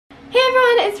Hey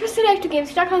everyone, it's Presley of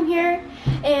ActOutGames.com here,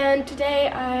 and today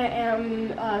I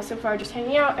am so far just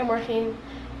hanging out. I'm working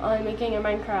on making a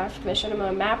Minecraft mission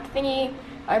map thingy.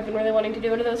 I've been really wanting to do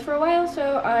one of those for a while,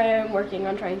 so I am working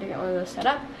on trying to get one of those set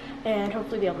up and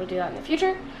hopefully be able to do that in the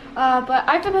future. But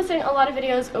I've been posting a lot of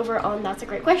videos over on That's a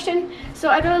Great Question, so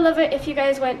I'd really love it if you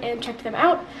guys went and checked them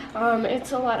out.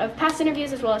 It's a lot of past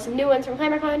interviews as well as some new ones from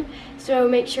ClimareCon, so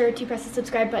make sure to press the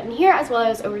subscribe button here as well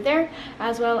as over there,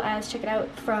 as well as check it out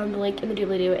from the link in the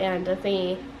doobly-doo and the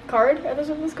thingy card. Are those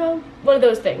what it's called? One of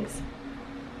those things.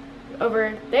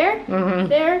 Over there?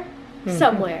 There?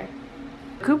 Somewhere.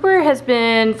 Cooper has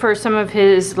been, for some of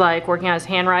his, like, working on his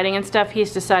handwriting and stuff,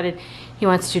 he's decided he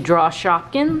wants to draw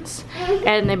Shopkins,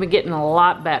 and they've been getting a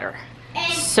lot better.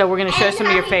 So we're going to show some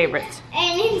of your favorites.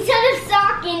 And instead of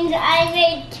stockings, I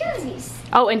made twosies.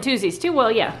 Oh, and twosies too?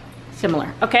 Well, yeah,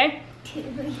 similar. Okay?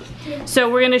 So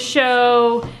we're going to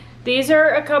show, these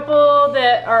are a couple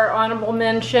that are honorable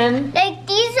mention. Like,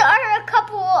 these are a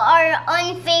couple are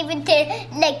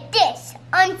unfavorited, like this,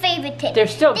 unfavorited. They're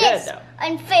still this, good, though.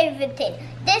 Unfavorited.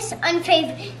 This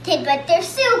unfavorited, but they're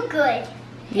still good.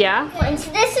 Yeah? Ones.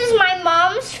 This is my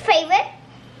mom's favorite.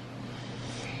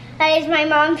 That is my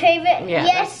mom's favorite. Yeah.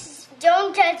 Yes,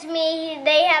 don't judge me.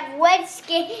 They have wet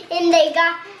skin and they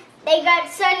got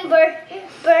sunburn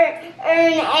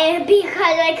and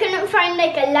because I couldn't find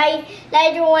like a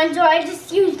lighter one, so I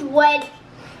just used wet.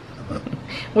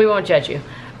 We won't judge you.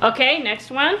 Okay,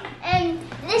 next one. And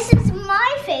this is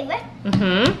my favorite.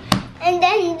 And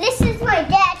then this is my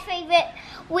dad's favorite.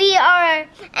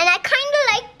 And I kind of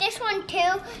like this one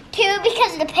too,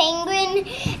 because the penguin.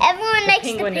 Everyone likes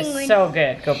the penguin. The penguin is so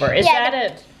good, Cooper. Is that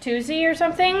a twosie or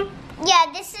something? Yeah,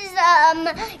 this is,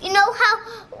 you know how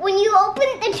when you open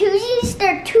the twosies,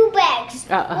 there are two bags.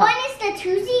 One is the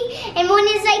twosie, and one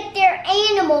is like their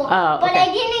animal. Oh, okay. But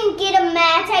I didn't get a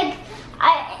match.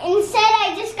 Instead,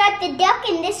 I just got the duck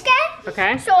and this guy.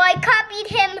 Okay. So I copied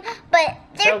him, but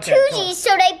they're twosies, so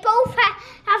they both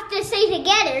have to stay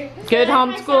together. Good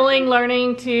homeschooling,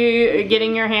 learning to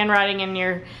getting your handwriting and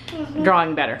your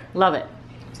drawing better. Love it.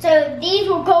 So these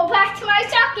will go back to my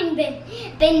stocking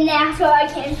bin now, so I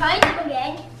can find them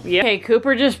again. Yeah. Okay,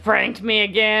 Cooper just pranked me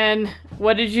again.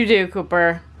 What did you do,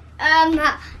 Cooper?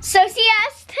 So she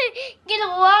asked to get a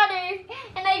water,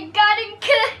 and I got it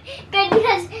good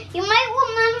because you might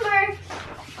remember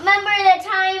the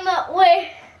time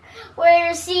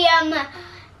where she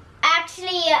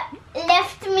actually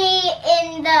left me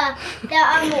in the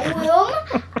room,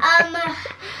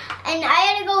 and I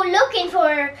had to go looking for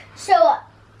her. So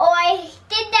I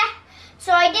did that.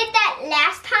 So I did that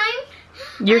last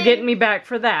time. You're getting me back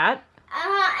for that.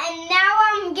 And now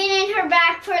I'm getting her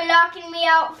back for locking me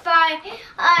outside.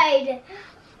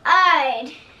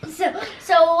 So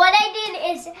what I did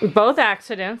is... Both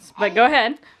accidents, but go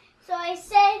ahead. So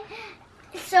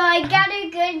I got her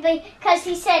good because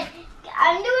he said,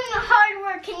 I'm doing the hard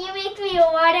work, can you make me a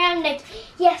water? I'm like,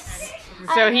 yes.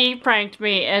 So he pranked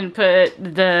me and put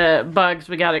the bugs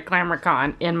we got at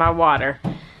ClimareCon in my water.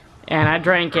 And I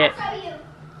drank it. I'll show you.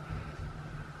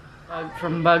 Bug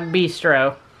from Bug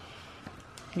Bistro.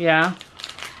 Yeah?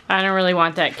 I don't really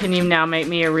want that. Can you now make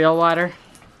me a real water?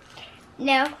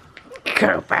 No.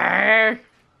 Cooper!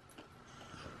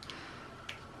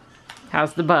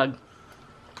 How's the bug?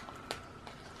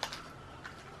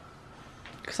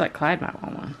 Looks like Clyde might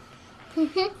want one.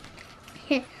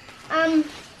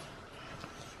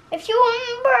 If you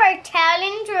remember our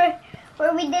challenge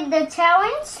where we did the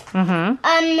challenge,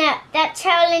 that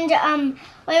challenge,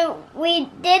 when we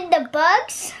did the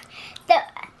bugs,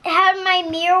 how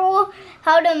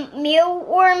the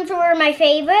mealworms were my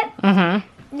favorite.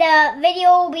 The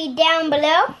video will be down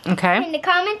below. Okay. In the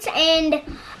comments, and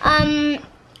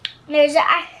there's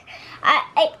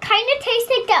it kind of tastes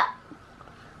like the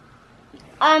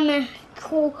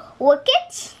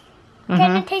crickets.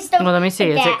 Kind of tastes like. Well, let me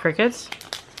see. Like is it crickets?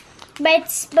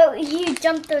 But you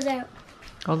jumped those out.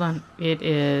 Hold on. It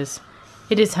is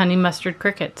honey mustard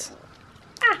crickets.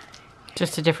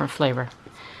 Just a different flavor.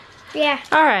 Yeah.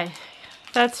 All right.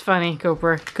 That's funny,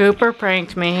 Cooper. Cooper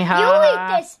pranked me. You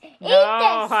eat this. Eat no,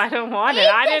 this. I don't want it. Eat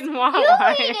I this. didn't want you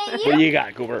one. Eat it. What do you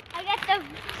got, Cooper?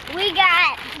 We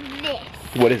got this.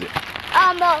 What is it?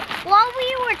 While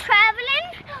we were traveling,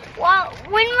 while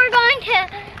we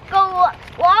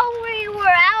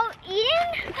were out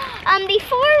eating,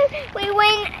 before we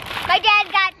went, my dad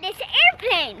got this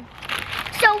airplane.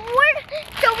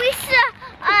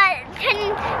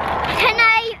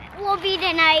 Tonight will be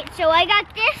the night. So I got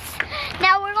this.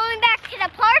 Now we're going back to the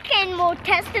park and we'll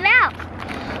test it out.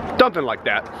 Something like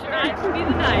that. Tonight's be the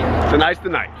night. Tonight's the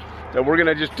night. So we're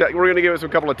gonna give it a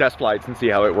couple of test flights and see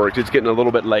how it works. It's getting a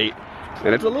little bit late,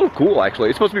 and it's a little cool actually.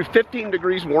 It's supposed to be 15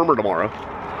 degrees warmer tomorrow.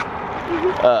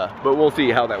 But we'll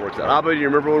see how that works out. Abba, do you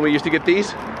remember when we used to get these?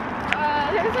 Isn't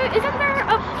there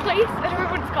a place? I don't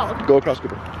remember what it's called. Go across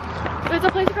Cooper. There's a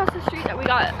place across the street that we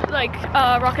got like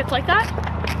rockets like that.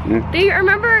 Mm.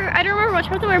 I don't remember much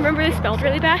about them. I remember they smelled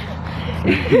really bad.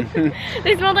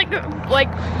 They smelled like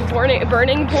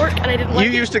burning pork, and I didn't like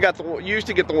it. You used to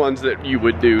get the ones that you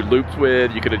would do loops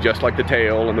with. You could adjust like the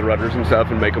tail and the rudders and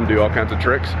stuff and make them do all kinds of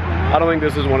tricks. I don't think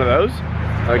this is one of those.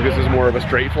 I think this is more of a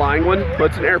straight flying one, but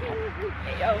it's an airplane.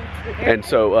 And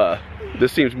so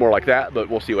this seems more like that, but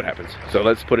we'll see what happens. So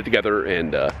let's put it together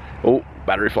and oh,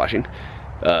 battery flashing.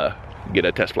 Get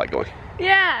a test flight going.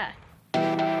 Yeah.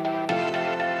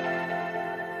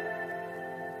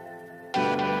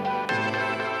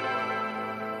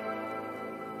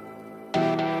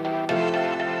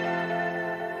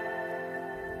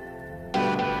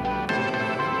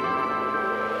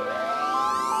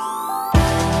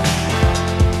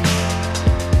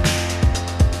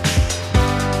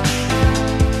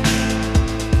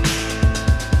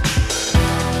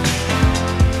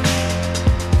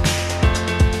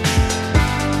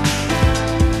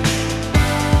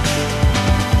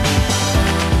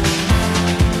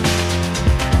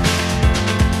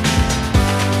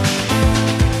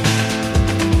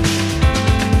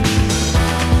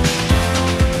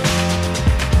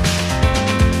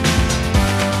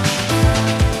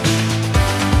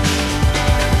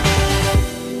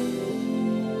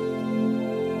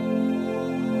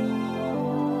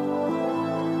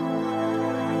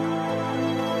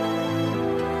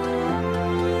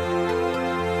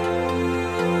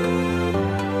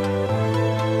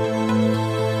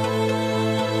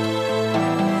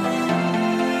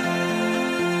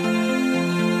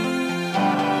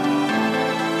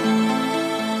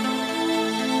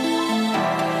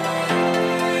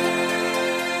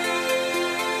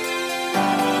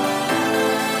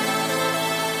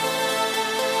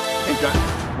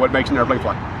 What makes an airplane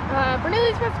fly?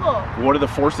 Bernoulli'S principle. What are the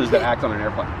forces that act on an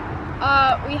airplane?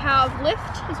 We have lift,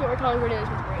 is what we're calling Bernoulli'S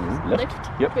principle.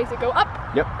 Lift. Yep. Makes it go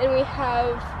up. Yep. And we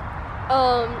have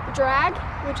drag,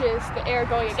 which is the air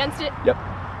going against it. Yep.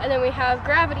 And then we have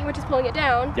gravity, which is pulling it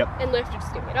down. Yep. And lift, which is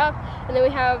scooping it up. And then we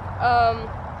have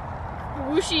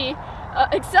whooshy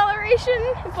acceleration,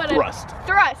 but Thrust.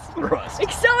 Thrust.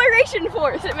 Acceleration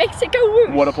force. It makes it go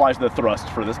whoosh. What applies to the thrust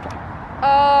for this plane?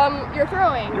 You're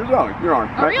throwing. You're throwing, your arm.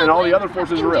 Right? And all the other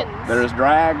forces are real. There's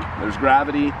drag, there's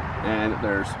gravity, and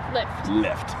there's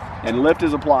lift. And lift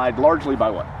is applied largely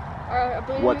by what?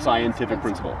 What scientific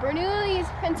principle? Bernoulli'S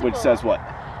principle. Which says what?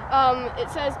 It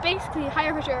says basically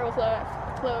higher pressure air will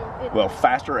flow in. Well,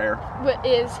 faster air. What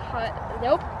is high?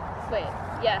 Nope. Wait.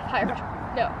 Yeah, higher pressure.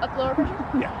 No, lower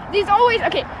pressure? Yeah. These always,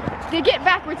 okay, they get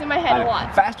backwards in my head a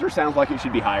lot. Faster sounds like it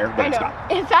should be higher, but it's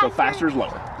not. So faster is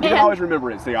lower. You can always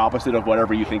remember it's the opposite of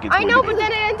whatever you think it's going to be. I know, but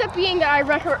then it ends up being that I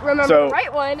remember the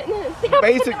right one. And then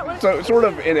it's so sort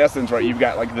of in essence, right, you've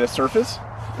got like this surface,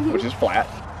 which is flat,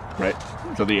 right?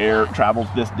 So the air travels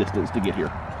this distance to get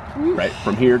here, right?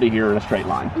 From here to here in a straight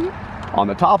line. On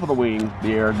the top of the wing,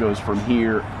 the air goes from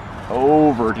here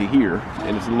over to here,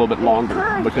 and it's a little bit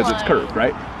longer because it's curved,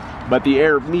 right? But the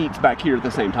air meets back here at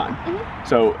the same time.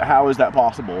 So how is that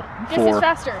possible? This is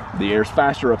faster. The air's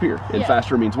faster up here. And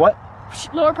faster means what?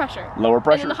 Lower pressure. Lower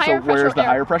pressure. So where's the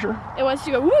higher pressure? It wants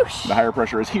to go whoosh. The higher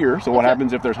pressure is here. So what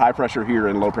happens if there's high pressure here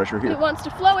and low pressure here? It wants to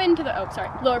flow into the,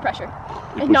 lower pressure.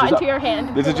 And not into your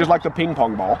hand. This is just like the ping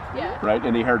pong ball, right?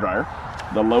 In the hairdryer.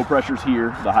 The low pressure's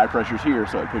here, the high pressure's here,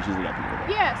 so it pushes it up a little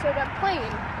bit. Yeah, so that plane.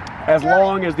 As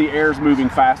long as the air's moving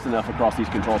fast enough across these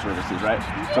control surfaces, right?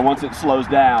 So once it slows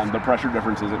down, the pressure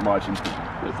difference isn't much and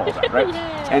it falls out, right?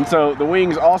 And so the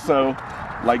wings also,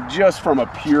 like just from a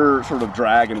pure sort of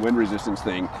drag and wind resistance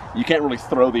thing, you can't really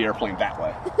throw the airplane that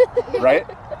way, right?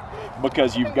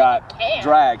 Because you've got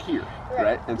drag here,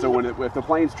 right? And so if the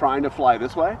plane's trying to fly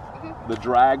this way, the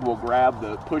drag will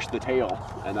push the tail,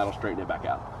 and that'll straighten it back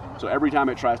out. So every time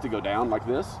it tries to go down like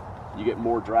this, you get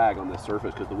more drag on this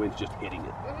surface because the wind's just hitting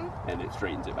it, and it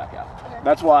straightens it back out.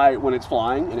 That's why when it's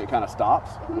flying and it kind of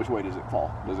stops, which way does it fall?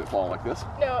 Does it fall like this?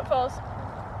 No, it falls.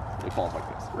 It falls like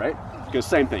this, right? Because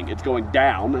same thing, it's going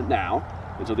down now,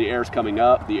 and so the air's coming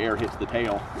up, the air hits the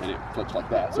tail, and it flips like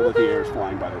that, so that the air's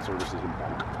flying by the surfaces and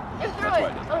bonk. That's why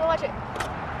it does. I'm gonna watch it.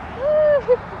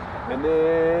 And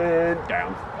then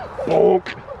down.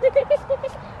 Bonk.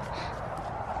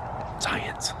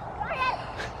 Science.